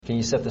Can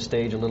you set the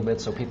stage a little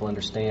bit so people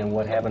understand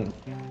what happened?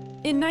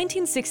 In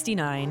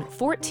 1969,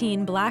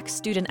 14 black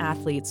student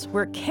athletes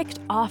were kicked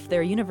off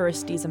their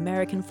university's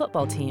American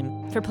football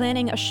team for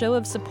planning a show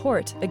of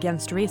support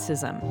against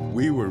racism.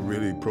 We were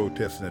really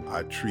protesting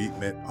our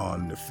treatment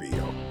on the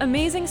field.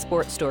 Amazing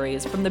Sports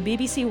Stories from the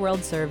BBC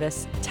World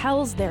Service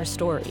tells their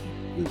story.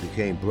 We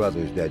became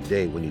brothers that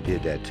day when you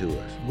did that to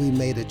us. We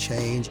made a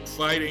change.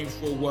 Fighting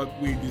for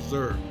what we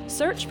deserve.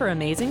 Search for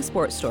Amazing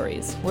Sports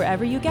Stories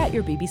wherever you get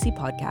your BBC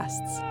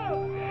podcasts.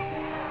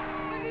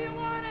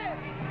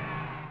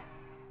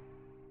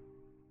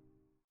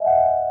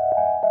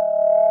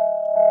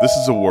 This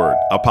is A Word,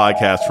 a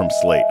podcast from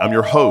Slate. I'm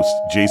your host,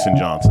 Jason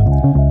Johnson.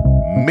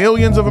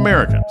 Millions of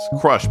Americans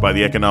crushed by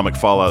the economic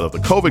fallout of the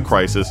COVID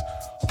crisis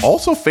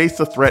also face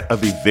the threat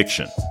of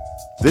eviction.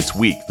 This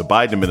week, the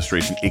Biden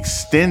administration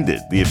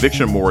extended the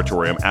eviction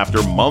moratorium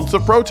after months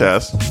of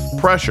protests,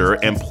 pressure,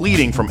 and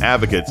pleading from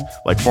advocates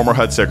like former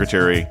HUD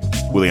Secretary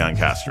Julian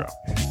Castro.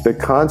 The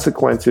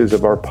consequences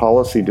of our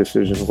policy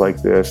decisions like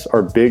this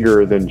are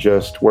bigger than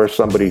just where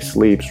somebody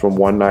sleeps from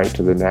one night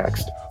to the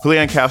next.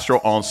 Julian Castro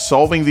on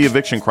solving the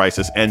eviction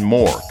crisis and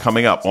more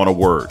coming up on A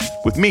Word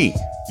with me,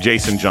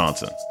 Jason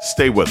Johnson.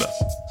 Stay with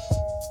us.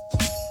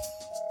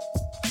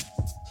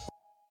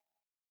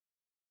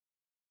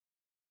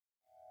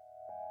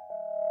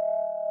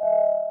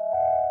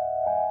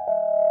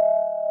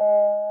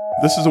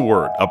 This is A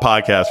Word, a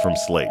podcast from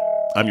Slate.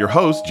 I'm your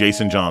host,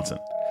 Jason Johnson.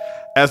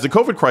 As the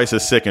COVID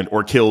crisis sickened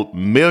or killed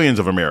millions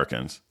of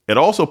Americans, it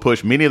also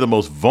pushed many of the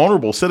most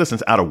vulnerable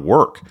citizens out of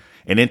work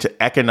and into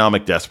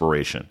economic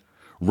desperation.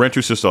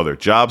 Renters who saw their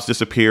jobs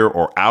disappear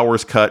or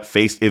hours cut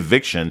faced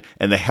eviction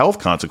and the health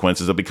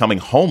consequences of becoming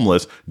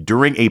homeless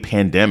during a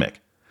pandemic.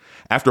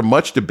 After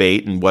much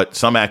debate and what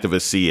some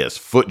activists see as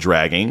foot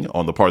dragging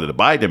on the part of the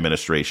Biden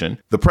administration,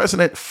 the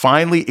president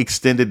finally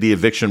extended the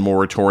eviction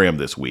moratorium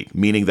this week,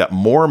 meaning that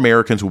more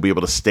Americans will be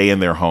able to stay in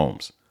their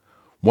homes.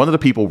 One of the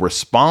people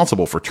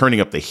responsible for turning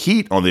up the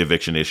heat on the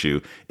eviction issue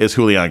is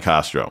Julian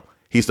Castro.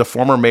 He's the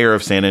former mayor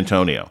of San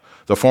Antonio,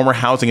 the former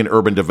Housing and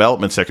Urban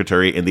Development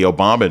Secretary in the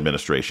Obama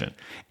administration,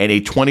 and a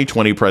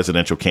 2020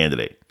 presidential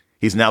candidate.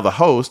 He's now the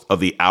host of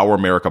the Our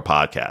America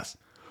podcast.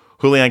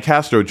 Julian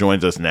Castro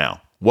joins us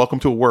now. Welcome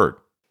to A Word.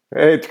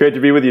 Hey, it's great to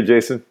be with you,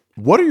 Jason.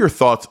 What are your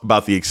thoughts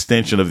about the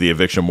extension of the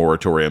eviction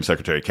moratorium,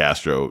 Secretary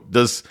Castro?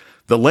 Does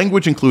the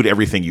language include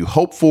everything you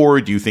hope for?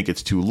 Do you think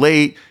it's too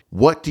late?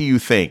 What do you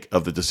think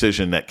of the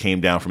decision that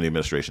came down from the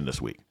administration this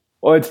week?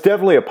 Well, it's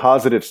definitely a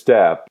positive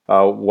step.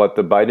 What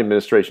the Biden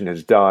administration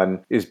has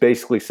done is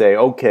basically say,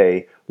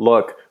 okay,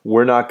 look,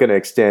 we're not going to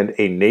extend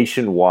a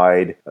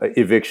nationwide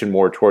eviction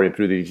moratorium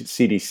through the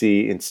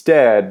CDC.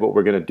 Instead, what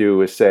we're going to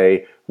do is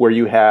say where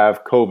you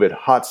have COVID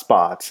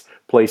hotspots,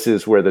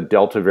 places where the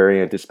Delta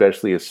variant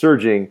especially is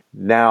surging,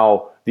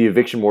 now the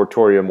eviction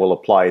moratorium will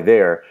apply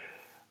there.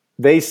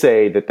 They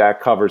say that that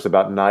covers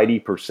about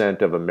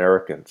 90% of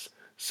Americans.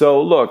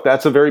 So look,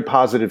 that's a very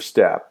positive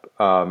step.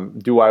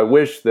 Do I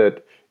wish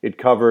that it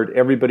covered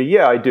everybody?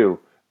 Yeah, I do,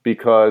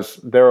 because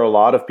there are a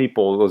lot of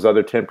people, those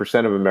other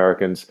 10% of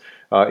Americans,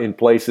 in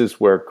places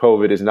where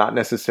COVID is not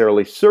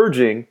necessarily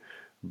surging,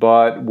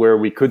 but where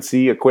we could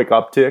see a quick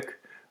uptick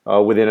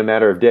within a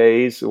matter of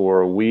days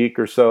or a week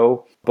or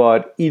so.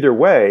 But either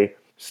way,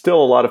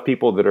 still a lot of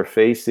people that are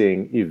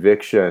facing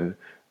eviction,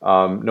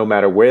 no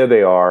matter where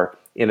they are,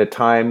 in a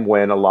time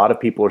when a lot of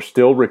people are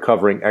still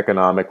recovering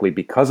economically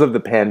because of the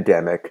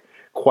pandemic,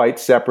 quite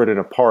separate and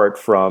apart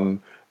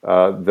from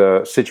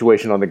the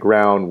situation on the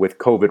ground with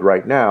COVID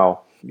right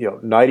now.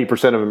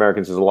 90% of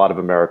Americans is a lot of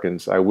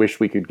Americans. I wish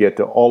we could get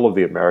to all of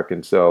the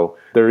Americans. So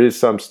there is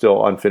some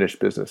still unfinished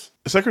business.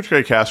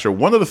 Secretary Castro,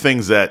 one of the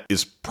things that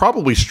is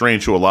probably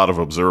strange to a lot of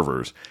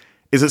observers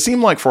is it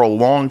seemed like for a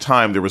long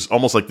time there was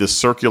almost like this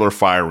circular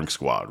firing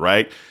squad,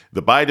 right?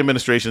 The Biden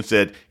administration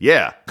said,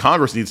 yeah,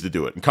 Congress needs to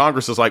do it. And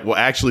Congress is like, well,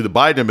 actually, the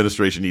Biden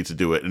administration needs to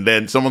do it. And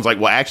then someone's like,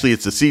 well, actually,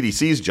 it's the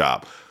CDC's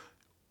job.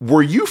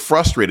 Were you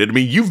frustrated? I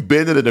mean, you've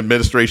been in an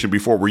administration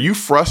before. Were you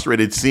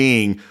frustrated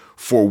seeing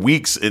for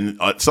weeks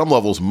and at some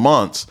levels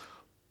months,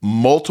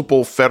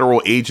 multiple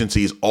federal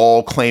agencies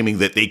all claiming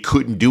that they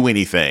couldn't do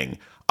anything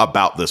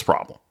about this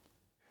problem?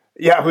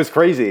 Yeah, it was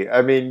crazy.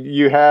 I mean,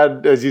 you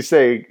had, as you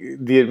say,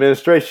 the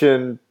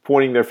administration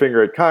pointing their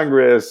finger at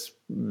Congress,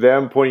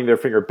 them pointing their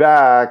finger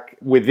back.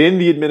 Within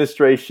the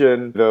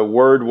administration, the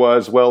word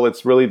was, well,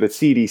 it's really the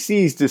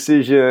CDC's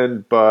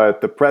decision,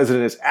 but the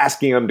president is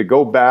asking them to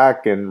go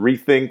back and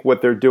rethink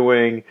what they're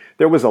doing.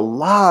 There was a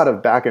lot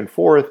of back and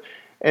forth.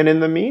 And in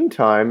the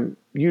meantime,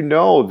 you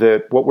know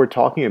that what we're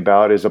talking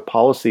about is a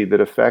policy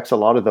that affects a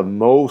lot of the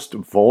most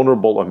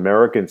vulnerable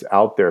Americans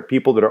out there,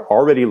 people that are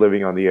already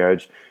living on the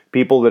edge,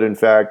 people that, in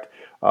fact,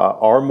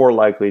 are more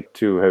likely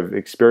to have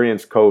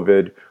experienced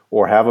COVID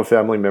or have a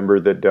family member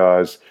that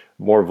does,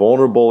 more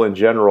vulnerable in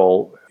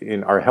general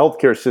in our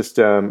healthcare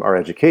system, our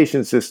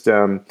education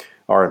system,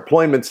 our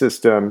employment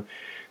system.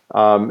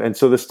 And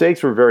so the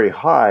stakes were very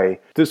high.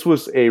 This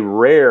was a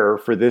rare,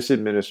 for this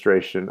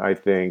administration, I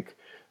think,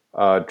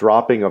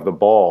 dropping of the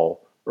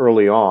ball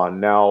early on.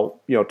 Now,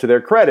 to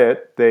their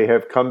credit, they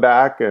have come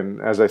back,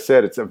 and as I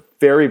said, it's a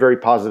very, very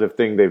positive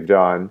thing they've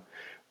done,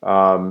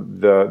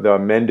 the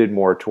amended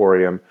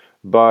moratorium,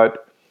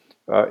 but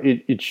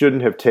it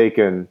shouldn't have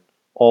taken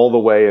all the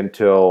way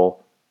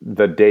until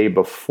the day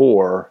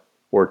before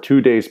or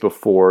 2 days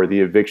before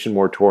the eviction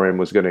moratorium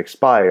was going to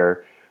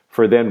expire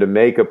for them to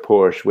make a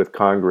push with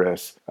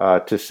Congress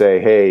to say,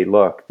 hey,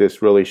 look,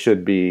 this really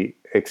should be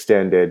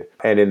extended.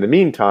 And in the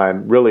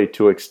meantime, really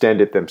to extend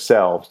it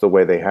themselves the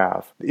way they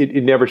have.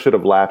 It never should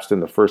have lapsed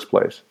in the first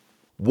place.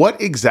 What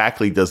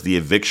exactly does the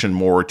eviction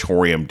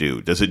moratorium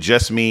do? Does it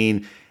just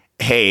mean,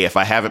 hey, if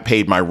I haven't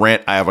paid my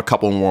rent, I have a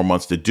couple more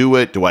months to do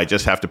it? Do I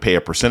just have to pay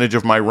a percentage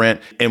of my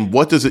rent? And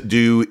what does it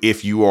do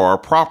if you are a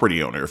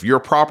property owner? If you're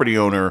a property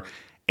owner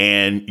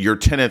and your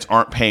tenants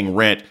aren't paying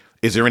rent,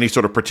 is there any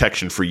sort of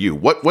protection for you?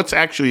 What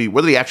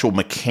are the actual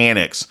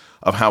mechanics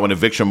of how an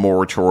eviction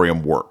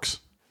moratorium works?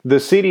 The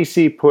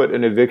CDC put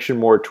an eviction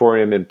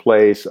moratorium in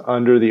place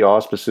under the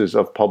auspices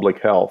of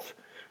public health,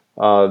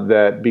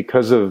 that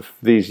because of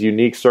these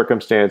unique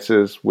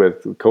circumstances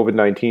with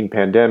COVID-19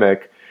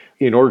 pandemic,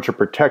 in order to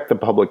protect the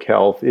public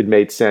health, it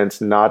made sense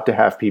not to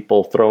have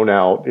people thrown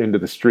out into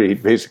the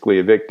street, basically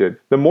evicted.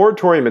 The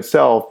moratorium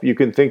itself, you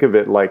can think of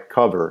it like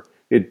cover.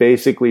 It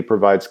basically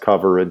provides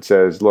cover and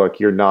says,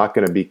 look, you're not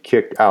going to be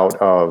kicked out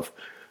of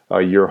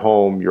your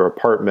home, your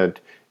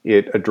apartment.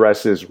 It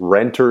addresses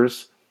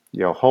renters.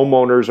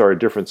 Homeowners are a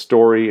different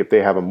story. If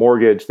they have a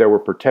mortgage, there were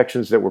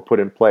protections that were put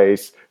in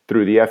place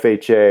through the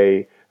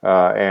FHA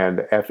and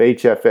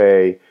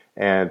FHFA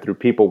and through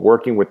people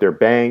working with their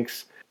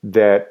banks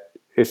that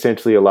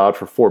essentially allowed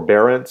for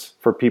forbearance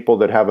for people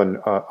that have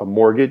a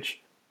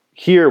mortgage.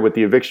 Here with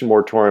the eviction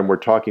moratorium, we're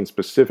talking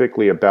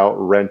specifically about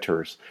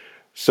renters.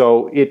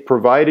 So it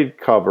provided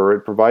cover,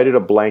 it provided a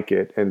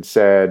blanket and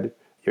said,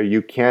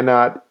 you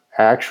cannot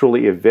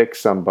actually evict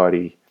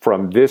somebody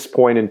from this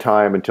point in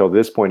time until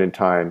this point in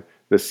time.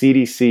 The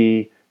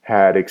CDC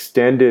had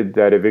extended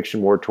that eviction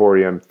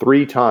moratorium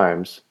 3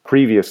 times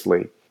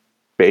previously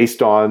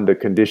based on the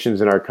conditions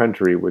in our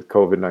country with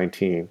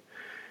COVID-19.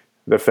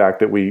 The fact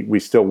that we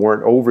still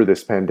weren't over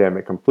this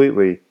pandemic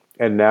completely.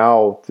 And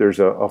now there's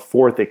a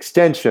 4th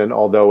extension,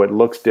 although it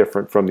looks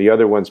different from the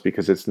other ones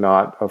because it's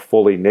not a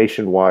fully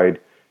nationwide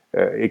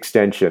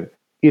extension.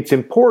 It's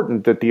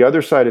important that the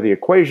other side of the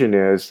equation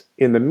is,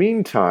 in the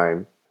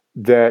meantime,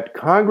 that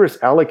Congress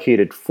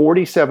allocated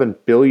 $47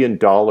 billion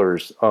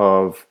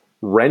of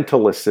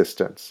rental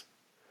assistance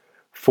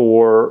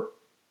for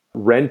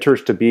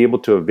renters to be able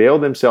to avail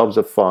themselves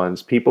of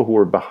funds, people who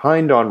were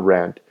behind on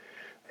rent.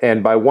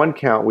 And by one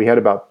count, we had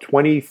about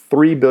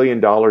 $23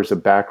 billion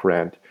of back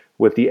rent,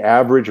 with the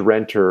average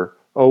renter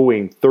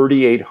owing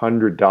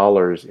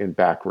 $3,800 in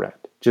back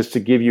rent, just to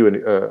give you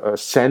a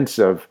sense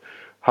of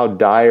how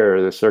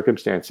dire the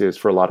circumstance is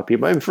for a lot of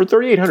people. I mean, for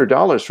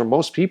 $3,800 for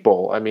most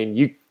people,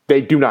 they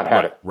do not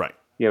have it. Right.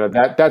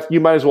 That's you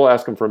might as well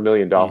ask them for $1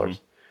 million. Mm-hmm.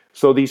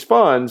 So these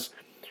funds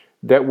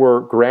that were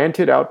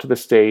granted out to the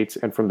states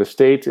and from the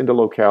states into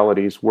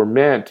localities were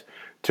meant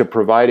to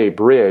provide a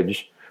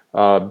bridge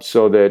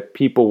so that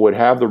people would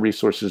have the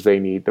resources they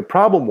need. The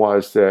problem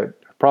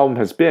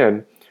has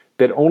been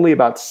that only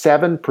about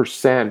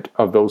 7%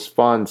 of those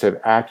funds have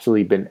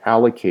actually been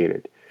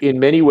allocated. In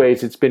many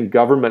ways, it's been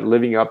government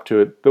living up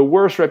to the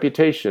worst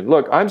reputation.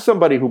 Look, I'm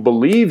somebody who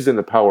believes in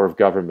the power of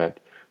government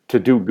to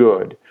do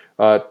good,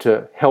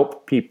 to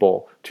help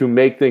people, to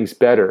make things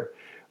better.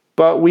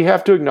 But we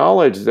have to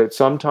acknowledge that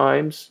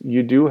sometimes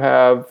you do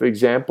have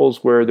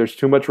examples where there's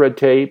too much red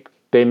tape.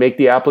 They make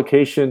the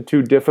application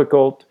too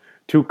difficult,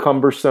 too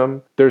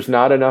cumbersome. There's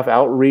not enough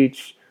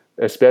outreach,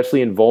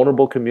 especially in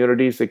vulnerable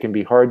communities that can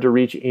be hard to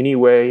reach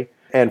anyway.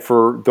 And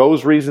for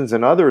those reasons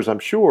and others, I'm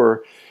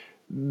sure,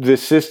 the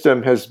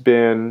system has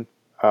been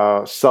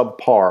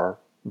subpar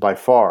by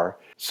far.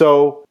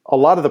 So a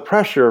lot of the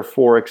pressure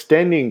for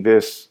extending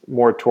this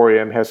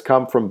moratorium has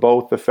come from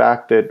both the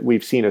fact that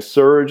we've seen a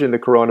surge in the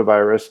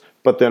coronavirus,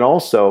 but then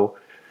also,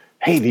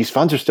 hey, these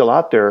funds are still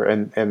out there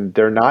and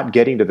they're not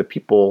getting to the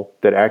people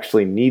that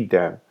actually need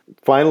them.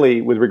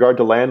 Finally, with regard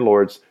to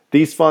landlords,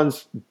 these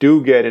funds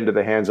do get into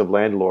the hands of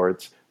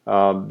landlords.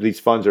 These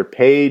funds are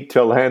paid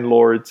to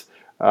landlords.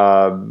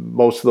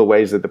 Most of the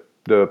ways that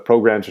the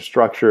programs are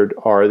structured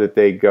are that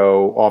they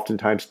go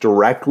oftentimes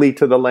directly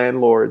to the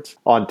landlords.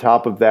 On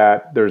top of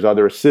that, there's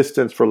other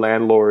assistance for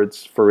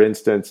landlords. For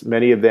instance,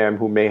 many of them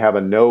who may have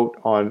a note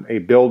on a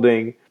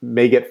building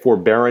may get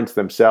forbearance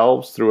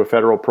themselves through a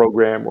federal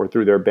program or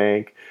through their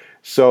bank.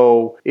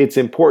 So it's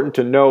important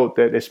to note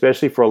that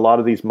especially for a lot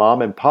of these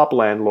mom and pop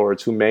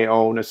landlords who may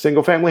own a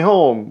single family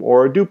home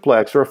or a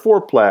duplex or a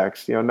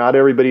fourplex, not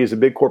everybody is a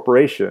big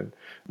corporation.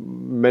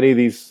 Many of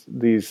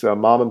these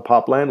mom and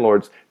pop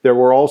landlords, there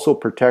were also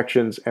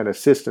protections and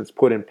assistance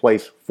put in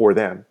place for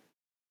them.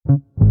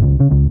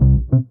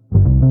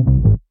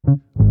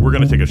 We're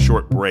going to take a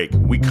short break.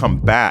 When we come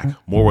back,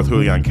 more with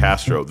Julian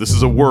Castro. This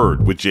is A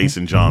Word with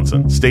Jason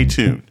Johnson. Stay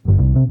tuned.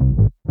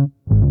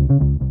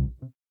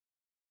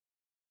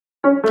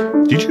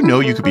 Did you know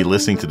you could be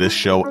listening to this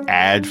show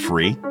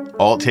ad-free?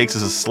 All it takes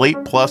is a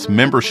Slate Plus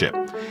membership.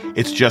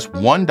 It's just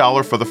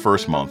 $1 for the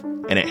first month,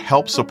 and it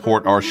helps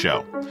support our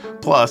show.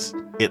 Plus,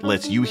 it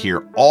lets you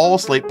hear all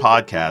Slate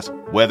podcasts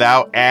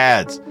without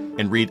ads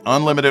and read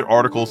unlimited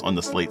articles on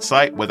the Slate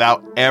site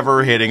without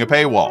ever hitting a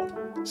paywall.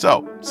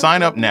 So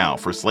sign up now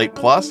for Slate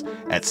Plus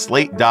at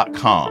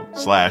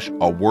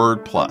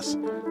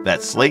slate.com/awordplus.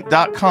 That's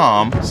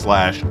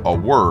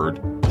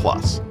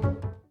slate.com/awordplus.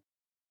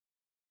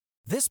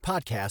 This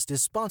podcast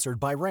is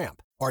sponsored by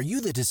Ramp. Are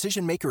you the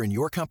decision maker in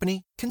your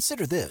company?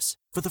 Consider this.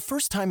 For the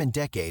first time in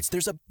decades,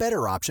 there's a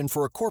better option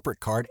for a corporate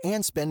card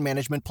and spend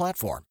management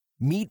platform.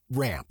 Meet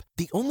Ramp,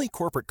 the only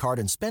corporate card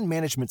and spend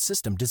management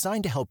system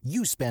designed to help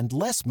you spend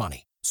less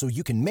money so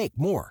you can make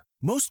more.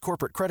 Most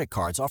corporate credit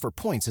cards offer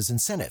points as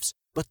incentives,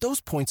 but those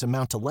points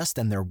amount to less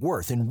than their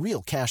worth in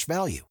real cash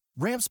value.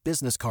 Ramp's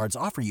business cards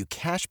offer you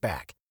cash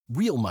back,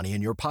 real money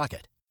in your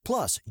pocket.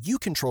 Plus, you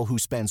control who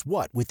spends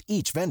what with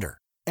each vendor.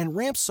 And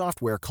Ramp's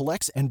software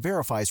collects and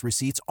verifies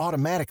receipts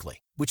automatically,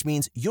 which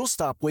means you'll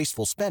stop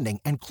wasteful spending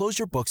and close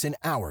your books in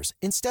hours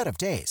instead of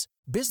days.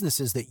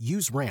 Businesses that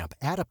use Ramp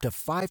add up to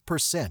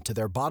 5% to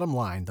their bottom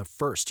line the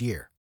first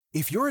year.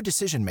 If you're a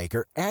decision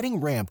maker,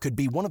 adding Ramp could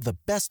be one of the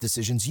best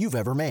decisions you've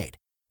ever made.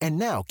 And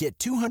now get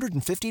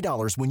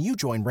 $250 when you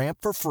join Ramp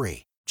for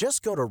free.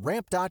 Just go to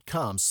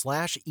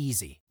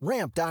ramp.com/easy.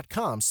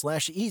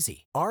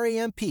 Ramp.com/easy.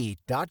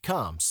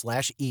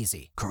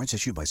 RAMP.com/easy. Cards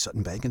issued by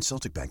Sutton Bank and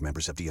Celtic Bank,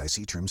 members of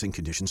FDIC. Terms and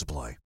conditions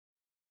apply.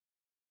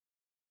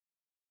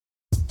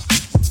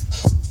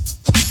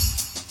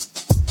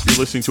 You're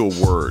listening to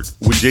A Word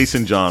with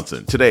Jason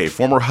Johnson. Today,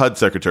 former HUD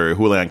Secretary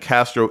Julian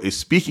Castro is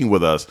speaking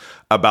with us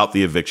about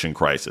the eviction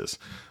crisis.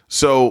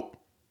 So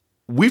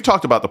we've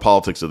talked about the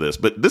politics of this,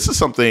 but this is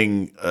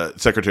something,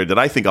 Secretary, that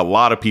I think a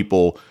lot of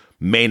people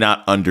may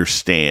not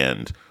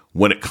understand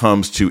when it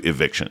comes to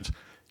evictions.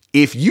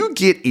 If you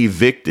get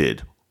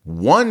evicted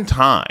one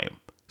time,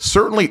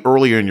 certainly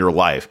earlier in your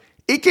life,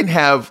 it can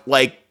have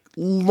like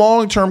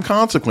long-term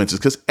consequences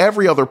because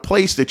every other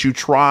place that you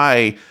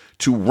try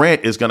to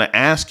rent is going to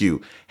ask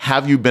you,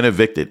 have you been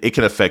evicted? It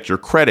can affect your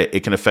credit.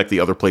 It can affect the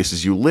other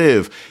places you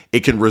live.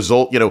 It can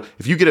result,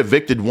 if you get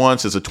evicted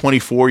once as a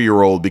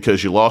 24-year-old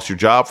because you lost your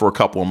job for a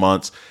couple of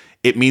months,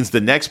 it means the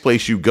next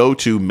place you go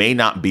to may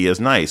not be as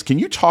nice. Can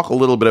you talk a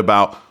little bit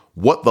about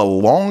what the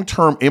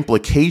long-term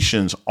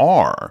implications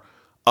are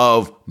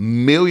of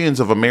millions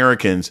of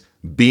Americans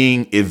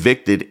being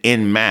evicted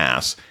en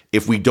masse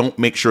if we don't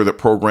make sure that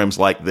programs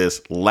like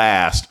this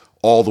last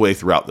all the way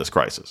throughout this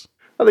crisis?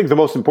 I think the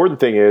most important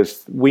thing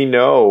is we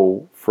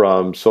know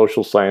from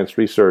social science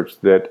research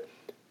that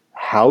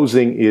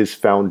housing is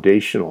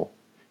foundational.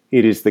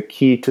 It is the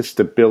key to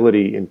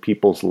stability in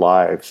people's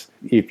lives.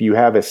 If you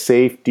have a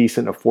safe,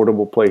 decent,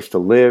 affordable place to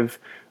live,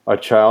 a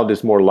child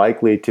is more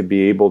likely to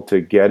be able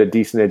to get a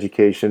decent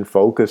education,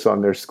 focus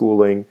on their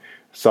schooling.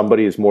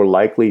 Somebody is more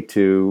likely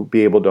to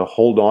be able to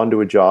hold on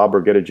to a job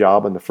or get a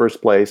job in the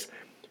first place.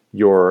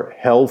 Your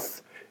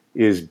health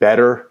is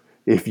better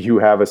if you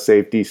have a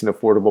safe, decent,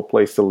 affordable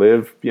place to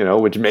live,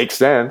 which makes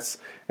sense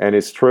and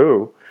it's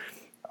true.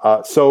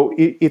 So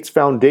it's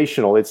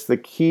foundational. It's the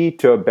key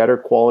to a better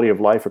quality of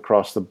life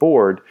across the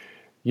board.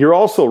 You're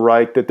also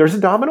right that there's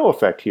a domino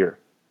effect here,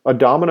 a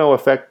domino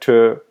effect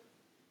to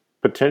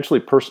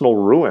potentially personal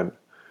ruin.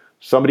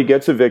 Somebody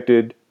gets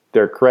evicted,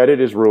 their credit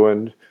is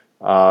ruined.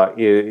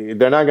 They're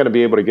not going to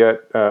be able to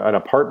get an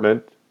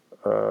apartment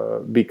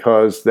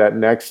because that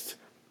next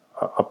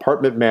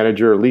apartment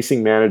manager or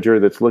leasing manager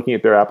that's looking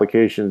at their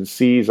application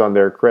sees on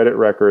their credit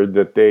record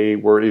that they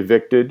were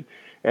evicted.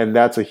 And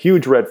that's a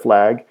huge red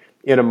flag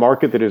in a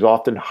market that is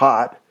often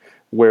hot,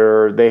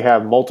 where they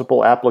have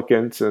multiple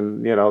applicants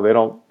and they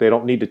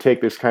don't need to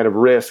take this kind of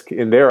risk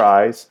in their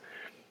eyes.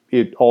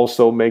 It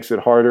also makes it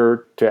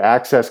harder to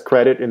access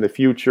credit in the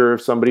future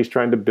if somebody's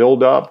trying to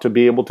build up to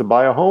be able to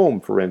buy a home,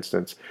 for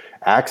instance.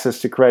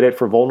 Access to credit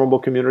for vulnerable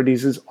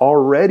communities is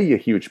already a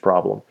huge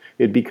problem.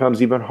 It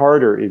becomes even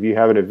harder if you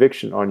have an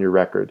eviction on your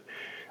record.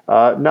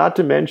 Not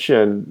to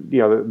mention,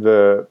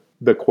 the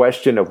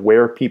question of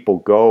where people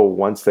go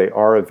once they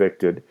are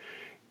evicted.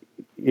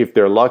 If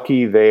they're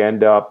lucky, they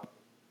end up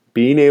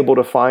being able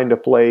to find a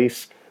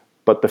place.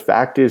 But the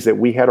fact is that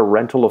we had a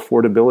rental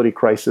affordability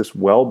crisis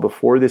well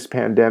before this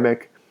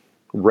pandemic.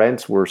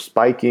 Rents were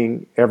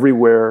spiking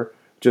everywhere,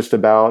 just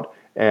about,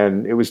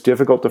 and it was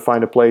difficult to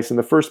find a place in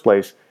the first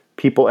place.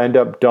 People end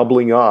up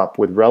doubling up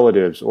with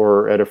relatives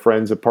or at a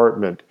friend's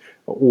apartment,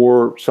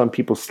 or some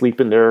people sleep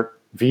in their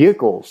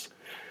vehicles.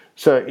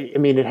 So,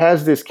 it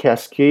has this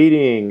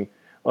cascading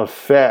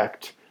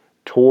effect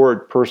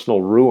toward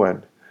personal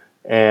ruin.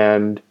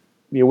 And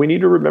we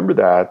need to remember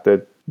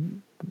that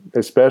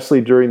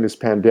especially during this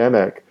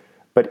pandemic,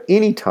 but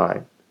any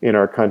time in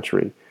our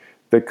country,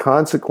 the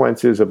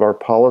consequences of our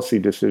policy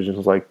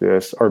decisions like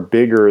this are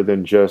bigger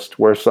than just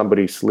where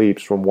somebody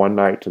sleeps from one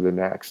night to the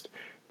next.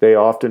 They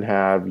often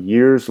have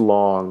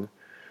years-long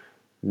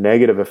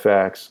negative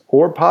effects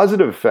or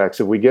positive effects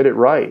if we get it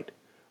right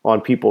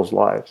on people's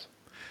lives.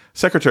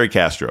 Secretary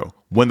Castro,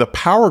 When the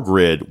power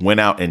grid went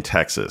out in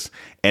Texas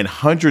and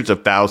hundreds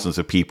of thousands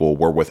of people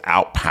were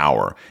without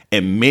power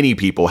and many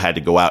people had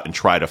to go out and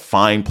try to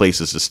find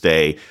places to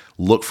stay,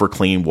 look for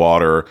clean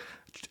water,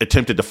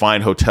 attempted to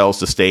find hotels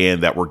to stay in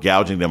that were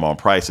gouging them on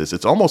prices,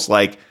 it's almost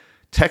like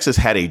Texas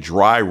had a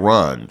dry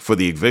run for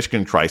the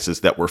eviction crisis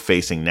that we're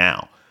facing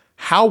now.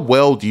 How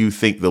well do you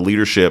think the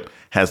leadership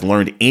has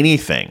learned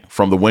anything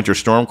from the winter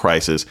storm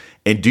crisis?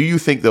 And do you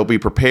think they'll be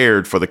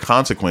prepared for the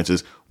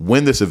consequences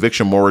when this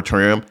eviction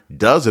moratorium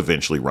does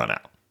eventually run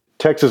out?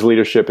 Texas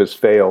leadership has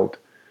failed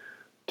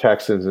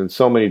Texans in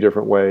so many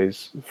different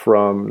ways,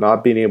 from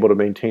not being able to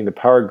maintain the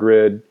power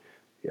grid,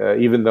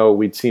 even though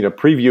we'd seen a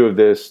preview of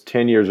this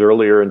 10 years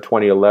earlier in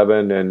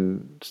 2011,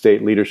 and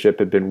state leadership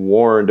had been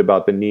warned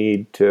about the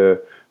need to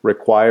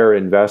require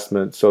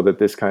investment so that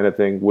this kind of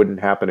thing wouldn't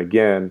happen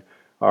again.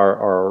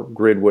 Our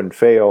grid wouldn't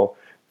fail.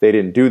 They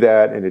didn't do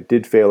that, and it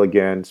did fail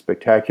again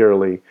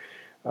spectacularly.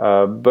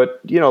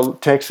 But,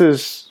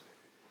 Texas,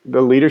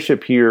 the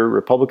leadership here,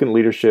 Republican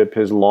leadership,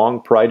 has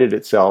long prided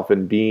itself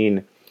in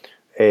being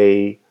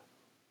a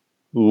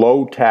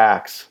low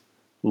tax,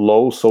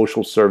 low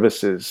social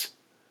services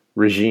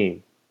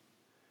regime.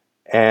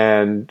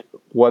 And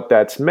what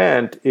that's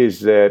meant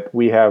is that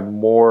we have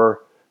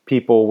more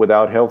people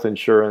without health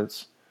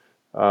insurance,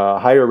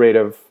 higher rate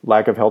of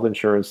lack of health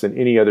insurance than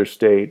any other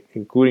state,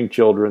 including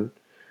children.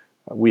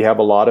 We have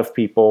a lot of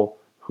people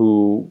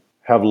who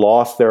have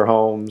lost their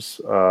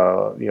homes,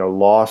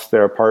 lost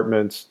their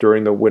apartments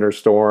during the winter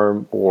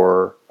storm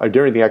or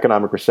during the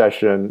economic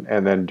recession,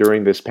 and then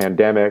during this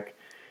pandemic.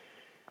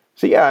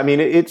 So yeah, I mean,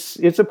 it's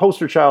a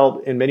poster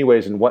child in many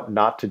ways in what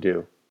not to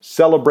do.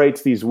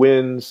 Celebrates these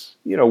wins,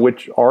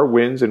 which are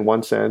wins in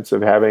one sense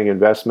of having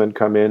investment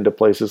come into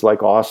places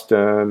like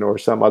Austin or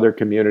some other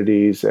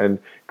communities and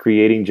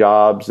creating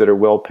jobs that are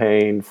well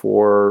paying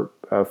for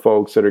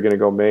folks that are going to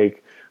go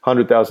make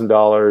 $100,000,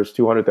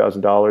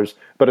 $200,000.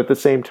 But at the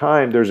same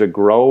time, there's a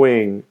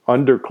growing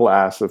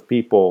underclass of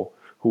people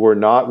who are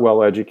not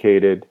well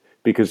educated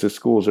because the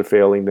schools are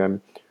failing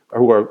them,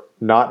 who are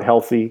not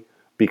healthy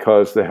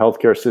because the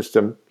healthcare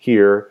system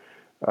here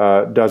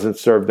doesn't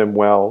serve them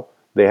well.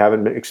 They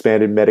haven't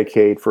expanded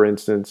Medicaid, for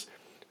instance,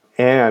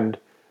 and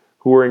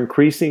who are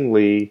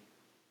increasingly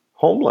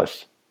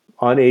homeless,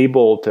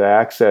 unable to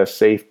access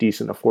safe,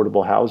 decent,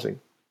 affordable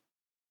housing.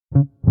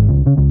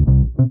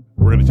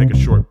 We're going to take a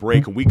short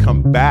break. When we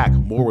come back,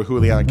 more with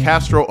Julian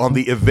Castro on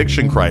the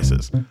eviction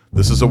crisis.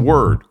 This is A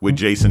Word with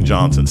Jason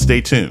Johnson. Stay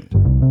tuned.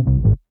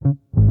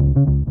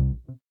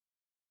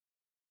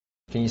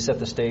 Can you set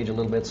the stage a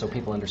little bit so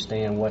people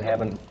understand what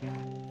happened?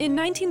 In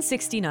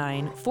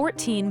 1969,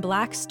 14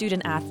 black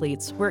student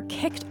athletes were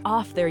kicked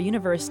off their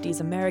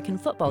university's American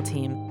football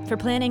team for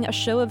planning a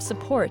show of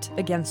support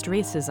against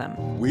racism.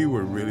 We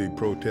were really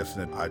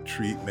protesting our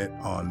treatment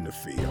on the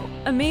field.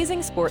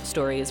 Amazing Sports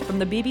Stories from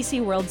the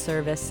BBC World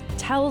Service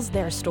tells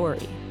their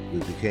story. We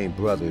became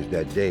brothers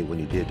that day when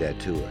you did that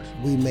to us.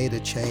 We made a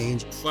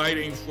change.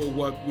 Fighting for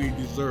what we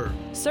deserve.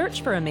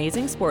 Search for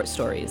Amazing Sports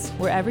Stories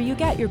wherever you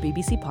get your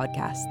BBC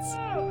podcasts.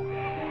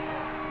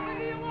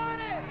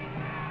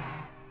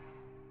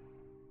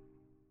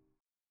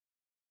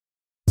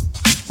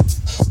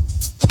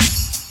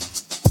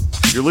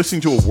 You're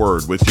listening to A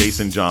Word with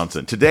Jason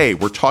Johnson. Today,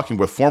 we're talking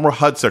with former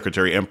HUD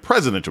Secretary and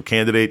presidential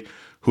candidate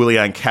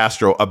Julian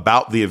Castro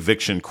about the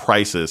eviction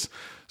crisis.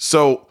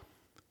 So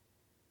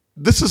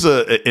this is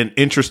an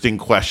interesting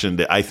question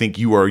that I think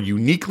you are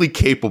uniquely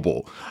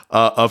capable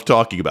of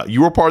talking about.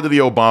 You were part of the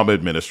Obama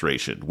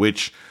administration,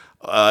 which,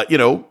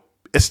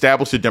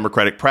 established a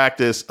democratic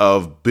practice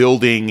of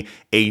building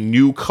a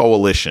new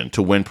coalition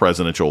to win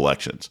presidential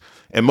elections.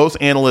 And most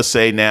analysts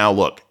say now,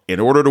 look,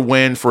 in order to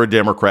win for a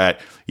Democrat,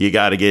 you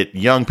got to get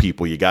young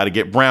people, you got to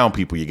get brown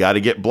people, you got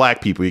to get black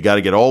people, you got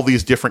to get all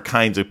these different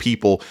kinds of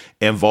people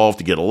involved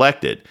to get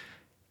elected.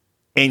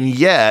 And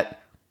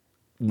yet,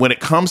 when it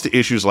comes to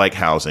issues like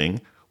housing,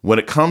 when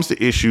it comes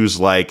to issues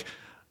like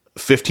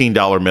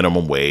 $15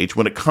 minimum wage,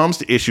 when it comes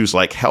to issues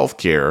like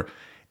healthcare,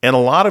 in a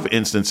lot of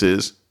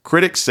instances,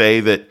 critics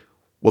say that,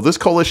 well, this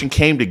coalition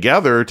came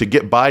together to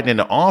get Biden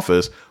into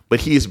office, but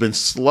he has been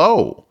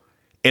slow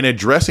in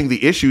addressing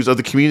the issues of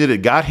the community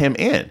that got him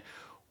in.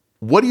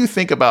 What do you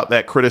think about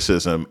that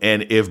criticism?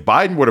 And if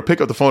Biden were to pick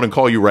up the phone and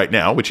call you right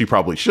now, which he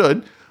probably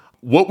should,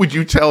 what would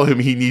you tell him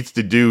he needs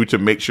to do to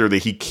make sure that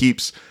he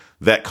keeps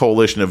that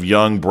coalition of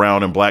young,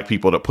 brown, and black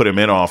people that put him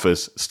in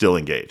office still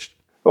engaged?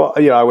 Well,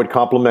 I would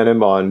compliment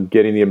him on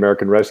getting the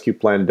American Rescue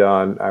Plan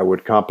done. I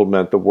would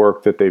compliment the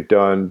work that they've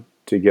done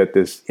to get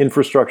this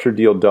infrastructure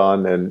deal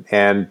done.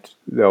 And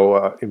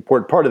though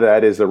important part of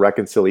that is the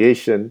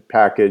reconciliation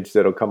package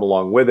that'll come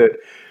along with it.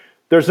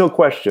 There's no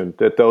question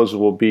that those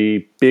will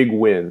be big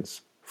wins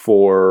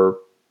for,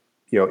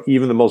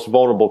 even the most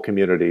vulnerable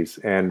communities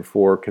and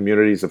for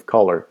communities of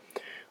color.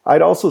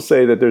 I'd also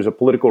say that there's a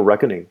political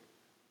reckoning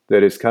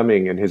that is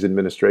coming in his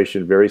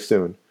administration very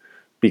soon,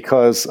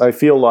 because I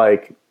feel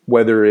like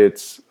whether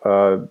it's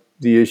the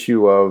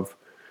issue of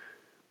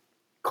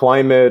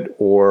climate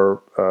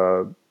or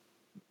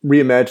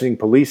reimagining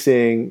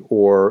policing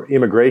or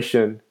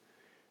immigration,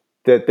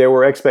 that there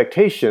were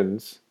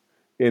expectations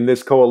in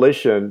this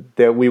coalition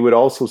that we would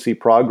also see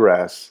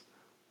progress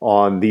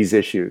on these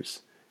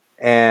issues.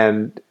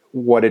 And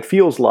what it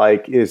feels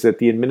like is that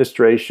the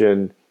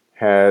administration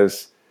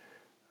has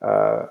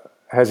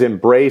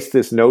embraced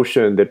this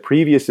notion that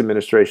previous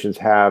administrations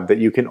have, that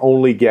you can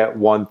only get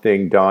one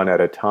thing done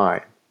at a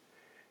time.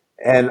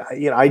 And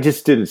I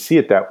just didn't see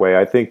it that way.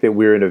 I think that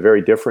we're in a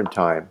very different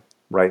time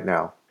right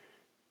now.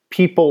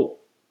 People,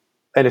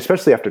 and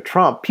especially after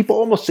Trump, people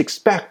almost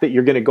expect that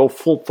you're going to go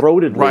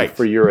full-throatedly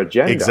for your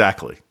agenda.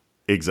 Exactly.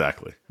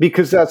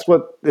 Because that's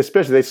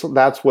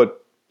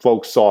what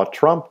folks saw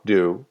Trump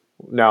do.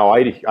 Now,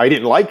 I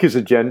didn't like his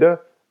agenda.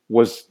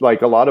 Was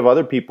like a lot of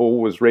other people,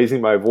 was raising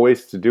my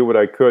voice to do what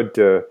I could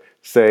to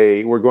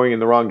say we're going in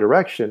the wrong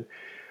direction.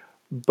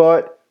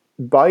 But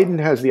Biden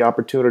has the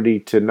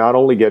opportunity to not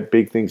only get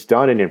big things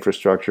done in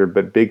infrastructure,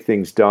 but big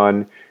things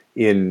done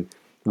in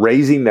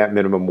raising that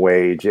minimum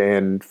wage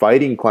and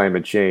fighting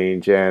climate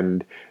change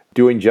and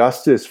doing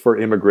justice for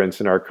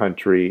immigrants in our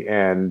country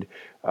and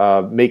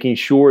making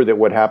sure that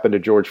what happened to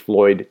George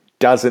Floyd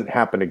doesn't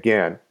happen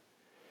again.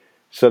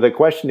 So the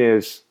question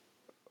is,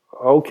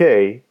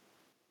 okay,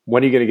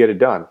 when are you going to get it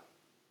done?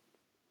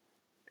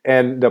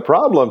 And the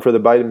problem for the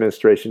Biden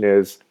administration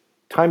is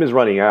time is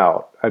running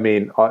out. I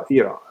mean,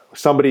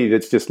 somebody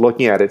that's just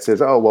looking at it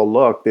says, oh, well,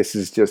 look, this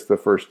is just the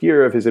first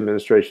year of his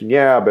administration.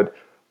 Yeah, but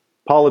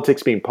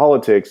politics being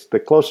politics, the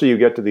closer you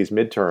get to these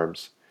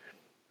midterms,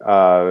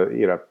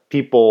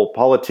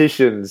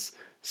 politicians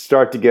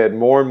start to get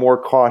more and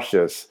more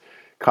cautious.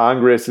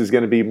 Congress is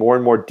going to be more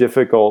and more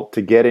difficult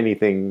to get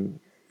anything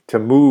to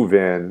move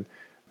in,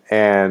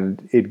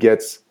 and it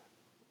gets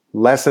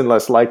less and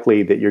less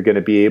likely that you're going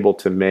to be able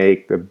to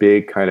make the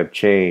big kind of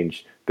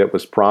change that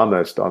was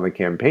promised on the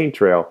campaign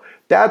trail.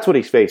 That's what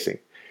he's facing.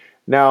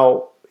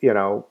 Now,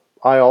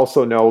 I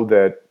also know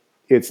that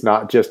it's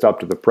not just up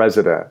to the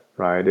president,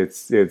 right?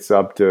 It's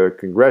up to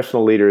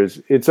congressional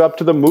leaders. It's up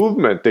to the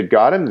movement that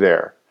got him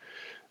there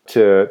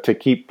to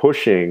keep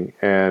pushing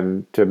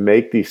and to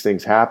make these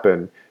things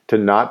happen, to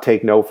not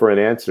take no for an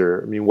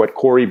answer. I mean, what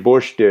Cori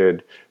Bush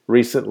did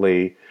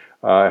recently,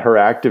 her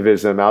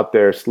activism out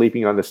there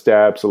sleeping on the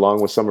steps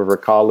along with some of her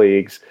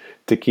colleagues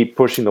to keep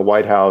pushing the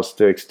White House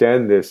to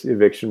extend this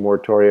eviction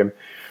moratorium.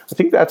 I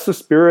think that's the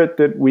spirit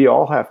that we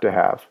all have to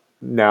have.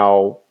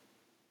 Now,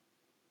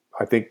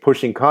 I think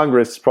pushing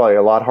Congress is probably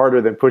a lot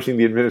harder than pushing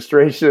the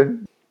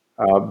administration,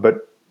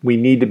 but we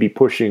need to be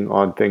pushing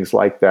on things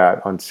like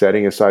that, on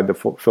setting aside the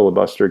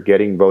filibuster,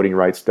 getting voting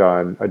rights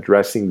done,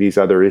 addressing these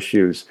other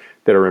issues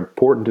that are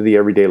important to the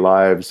everyday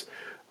lives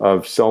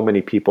of so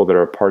many people that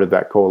are a part of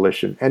that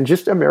coalition, and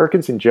just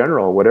Americans in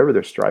general, whatever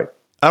their stripe.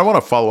 I want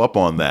to follow up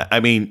on that. I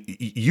mean,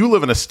 you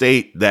live in a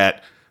state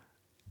that,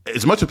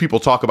 as much as people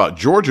talk about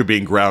Georgia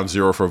being ground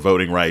zero for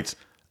voting rights,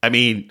 I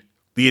mean,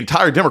 the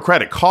entire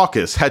Democratic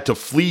caucus had to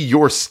flee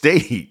your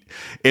state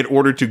in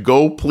order to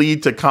go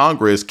plead to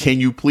Congress, can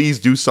you please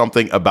do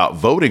something about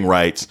voting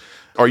rights?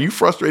 Are you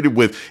frustrated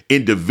with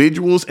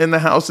individuals in the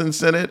House and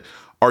Senate?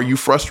 Are you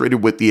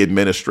frustrated with the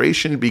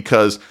administration?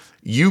 Because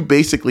you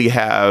basically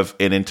have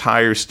an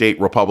entire state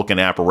Republican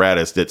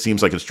apparatus that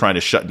seems like it's trying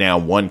to shut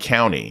down one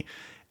county.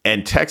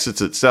 And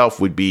Texas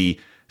itself would be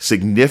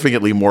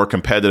significantly more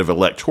competitive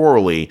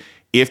electorally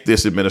if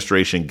this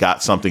administration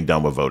got something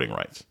done with voting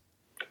rights.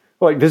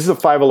 Well, this is a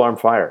 5-alarm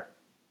fire.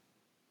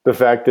 The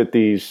fact that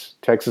these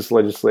Texas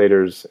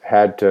legislators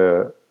had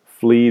to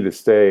flee the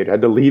state,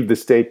 had to leave the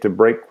state to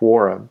break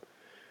quorum.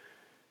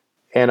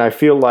 And I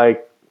feel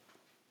like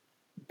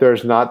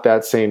there's not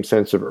that same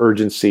sense of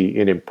urgency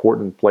in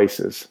important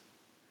places.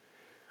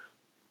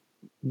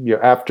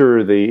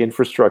 After the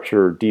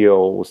infrastructure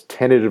deal was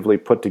tentatively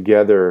put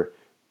together,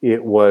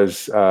 it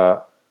was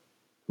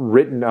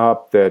written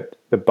up that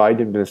the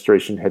Biden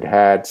administration had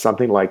had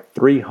something like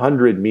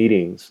 300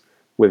 meetings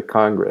with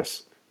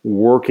Congress,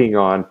 working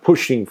on,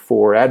 pushing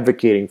for,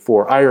 advocating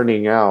for,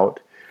 ironing out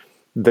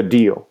the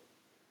deal.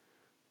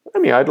 I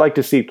mean, I'd like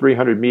to see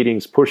 300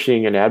 meetings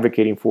pushing and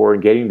advocating for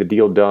and getting the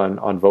deal done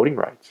on voting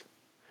rights.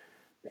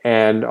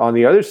 And on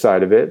the other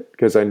side of it,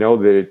 because I know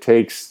that it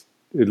takes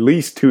at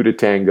least two to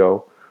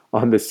tango,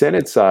 on the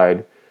Senate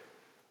side,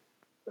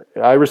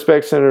 I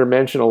respect Senator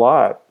Manchin a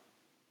lot,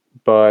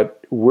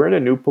 but we're in a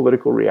new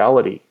political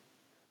reality.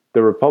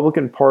 The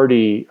Republican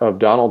Party of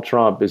Donald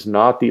Trump is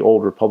not the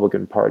old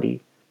Republican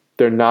Party.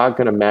 They're not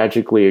going to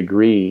magically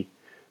agree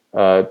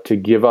to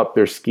give up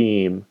their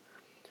scheme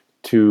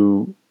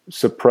to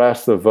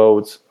suppress the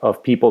votes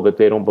of people that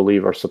they don't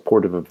believe are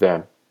supportive of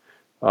them,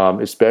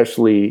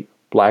 especially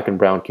Black and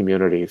brown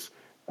communities.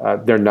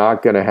 They're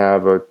not going to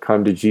have a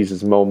come to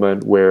Jesus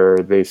moment where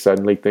they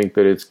suddenly think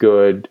that it's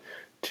good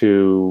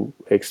to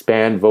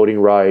expand voting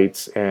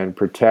rights and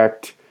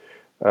protect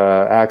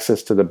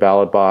access to the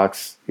ballot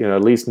box,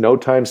 at least no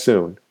time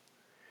soon.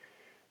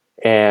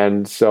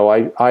 And so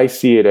I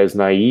see it as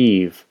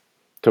naive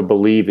to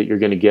believe that you're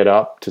going to get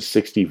up to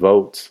 60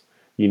 votes.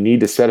 You need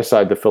to set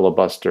aside the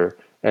filibuster.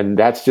 And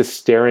that's just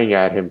staring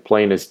at him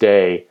plain as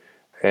day.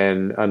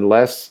 And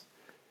unless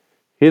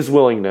his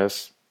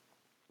willingness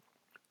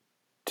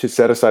to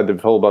set aside the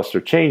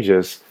filibuster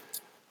changes,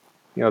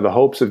 the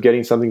hopes of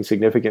getting something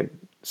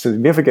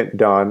significant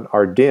done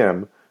are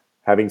dim.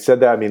 Having said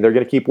that, they're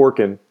going to keep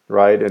working,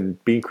 right,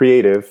 and being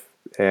creative.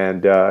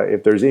 And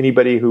if there's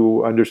anybody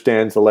who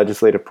understands the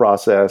legislative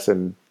process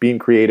and being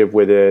creative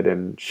with it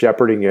and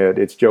shepherding it,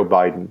 it's Joe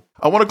Biden.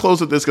 I want to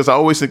close with this because I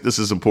always think this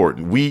is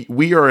important.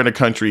 We are in a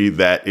country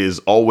that is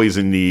always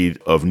in need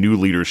of new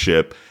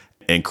leadership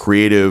and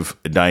creative,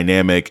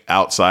 dynamic,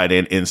 outside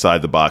and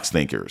inside the box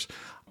thinkers.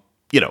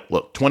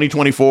 Look,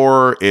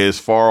 2024 is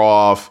far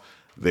off.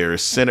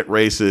 There's Senate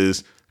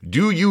races.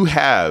 Do you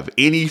have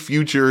any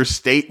future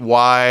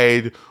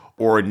statewide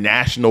or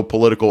national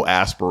political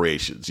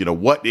aspirations?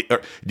 What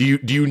do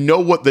you know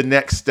what the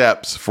next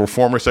steps for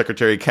former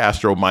Secretary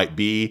Castro might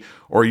be,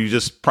 or are you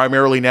just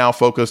primarily now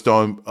focused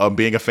on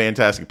being a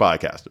fantastic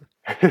podcaster?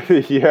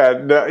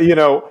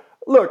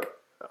 Look,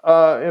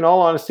 in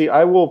all honesty,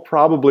 I will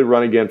probably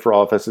run again for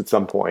office at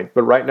some point,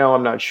 but right now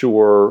I'm not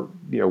sure,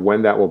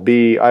 when that will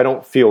be. I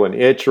don't feel an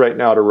itch right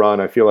now to run.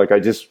 I feel like I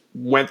just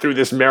went through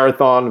this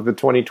marathon of the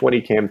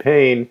 2020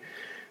 campaign.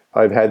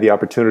 I've had the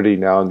opportunity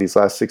now in these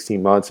last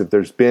 16 months, if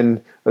there's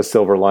been a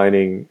silver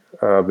lining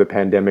of the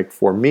pandemic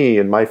for me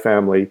and my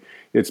family,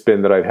 it's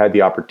been that I've had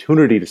the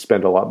opportunity to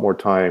spend a lot more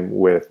time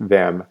with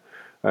them.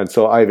 And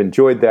so I've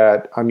enjoyed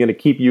that. I'm going to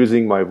keep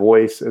using my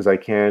voice as I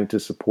can to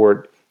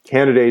support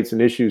candidates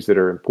and issues that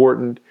are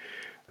important.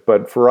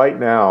 But for right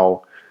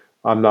now,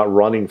 I'm not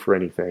running for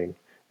anything.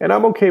 And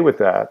I'm okay with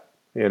that.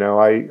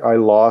 I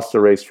lost a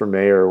race for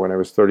mayor when I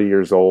was 30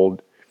 years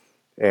old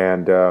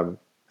and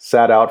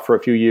sat out for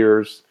a few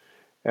years.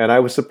 And I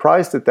was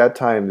surprised at that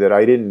time that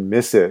I didn't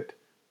miss it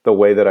the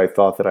way that I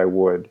thought that I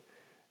would.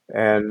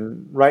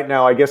 And right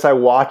now, I guess I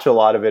watch a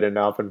lot of it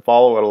enough and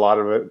follow it a lot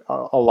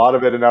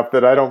of it enough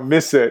that I don't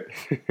miss it,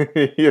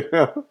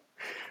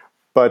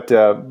 But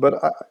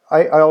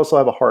I also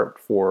have a heart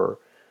for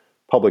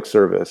public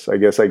service. I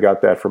guess I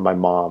got that from my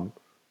mom,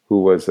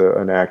 who was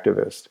an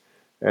activist.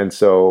 And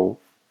so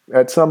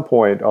at some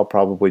point, I'll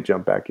probably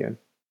jump back in.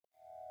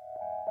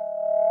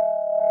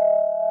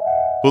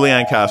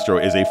 Julian Castro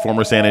is a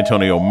former San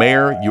Antonio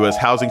mayor, U.S.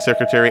 housing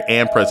secretary,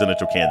 and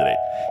presidential candidate.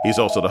 He's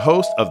also the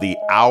host of the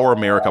Our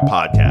America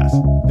podcast.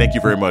 Thank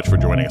you very much for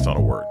joining us on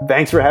A Word.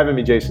 Thanks for having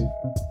me, Jason.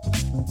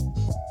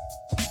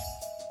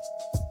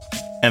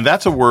 And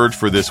that's A Word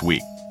for this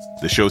week.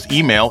 The show's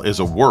email is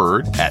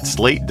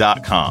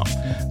aword@slate.com.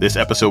 This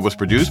episode was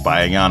produced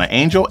by Ayana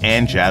Angel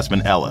and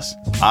Jasmine Ellis.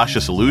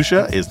 Asha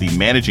Saluja is the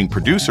managing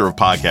producer of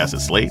podcasts at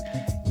Slate.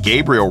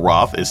 Gabriel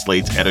Roth is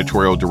Slate's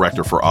editorial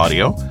director for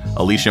audio.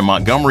 Alicia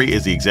Montgomery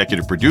is the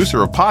executive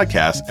producer of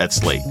podcasts at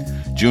Slate.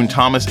 June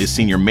Thomas is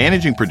senior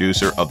managing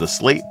producer of the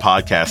Slate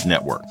Podcast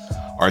Network.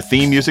 Our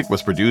theme music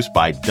was produced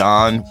by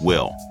Don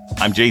Will.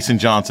 I'm Jason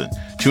Johnson.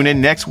 Tune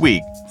in next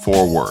week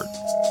for A Word.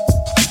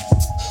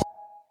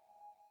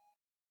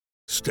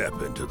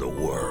 Step into the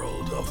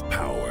world of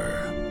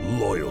power,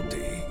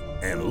 loyalty,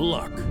 and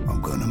luck.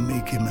 I'm gonna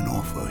make him an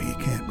offer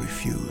he can't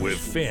refuse. With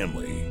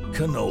family,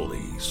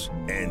 cannolis,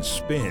 and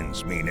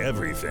spins mean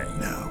everything.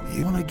 Now,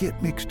 you wanna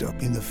get mixed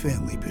up in the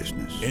family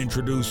business.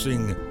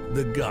 Introducing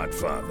The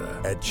Godfather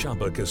at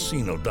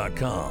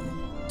ChumbaCasino.com.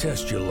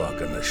 Test your luck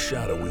in the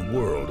shadowy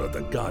world of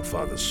The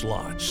Godfather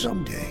slot.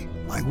 Someday,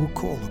 I will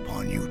call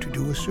upon you to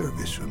do a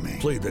service for me.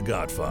 Play The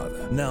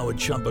Godfather, now at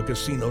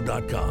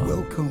ChumbaCasino.com.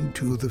 Welcome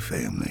to the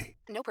family.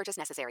 No purchase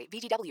necessary.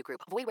 VGW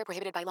Group. Void where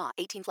prohibited by law.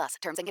 18+.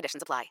 Terms and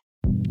conditions apply.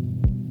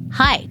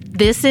 Hi,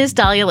 this is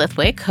Dahlia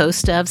Lithwick,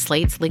 host of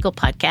Slate's legal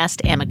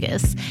podcast,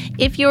 Amicus.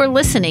 If you're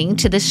listening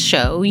to this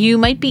show, you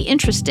might be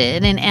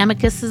interested in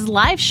Amicus's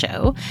live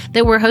show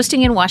that we're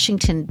hosting in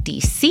Washington,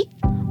 D.C.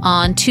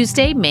 on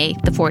Tuesday, May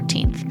the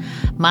 14th.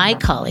 My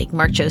colleague,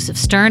 Mark Joseph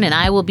Stern, and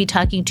I will be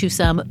talking to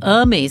some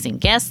amazing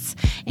guests,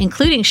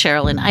 including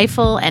Sherrilyn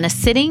Ifill and a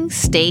sitting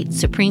state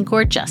Supreme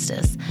Court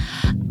justice,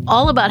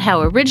 all about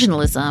how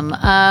originalism,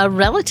 a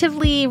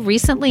relatively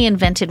recently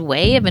invented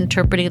way of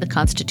interpreting the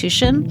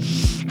Constitution,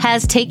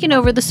 has taken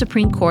over the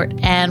Supreme Court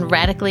and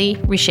radically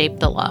reshaped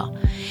the law.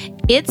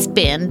 It's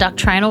been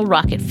doctrinal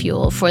rocket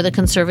fuel for the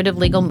conservative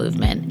legal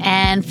movement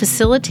and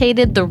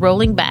facilitated the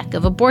rolling back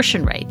of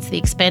abortion rights, the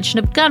expansion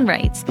of gun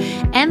rights,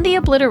 and the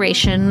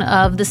obliteration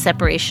of the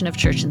separation of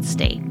church and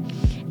state.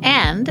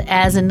 And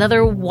as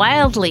another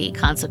wildly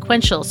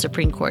consequential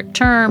Supreme Court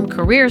term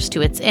careers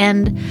to its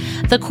end,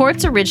 the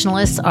court's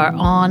originalists are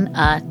on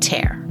a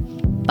tear.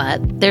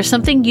 But there's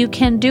something you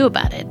can do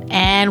about it,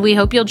 and we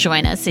hope you'll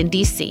join us in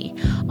D.C.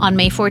 on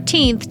May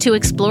 14th to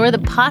explore the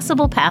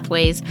possible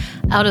pathways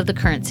out of the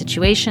current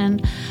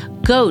situation.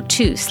 Go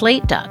to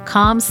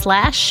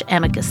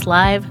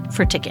slate.com/amicuslive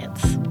for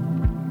tickets.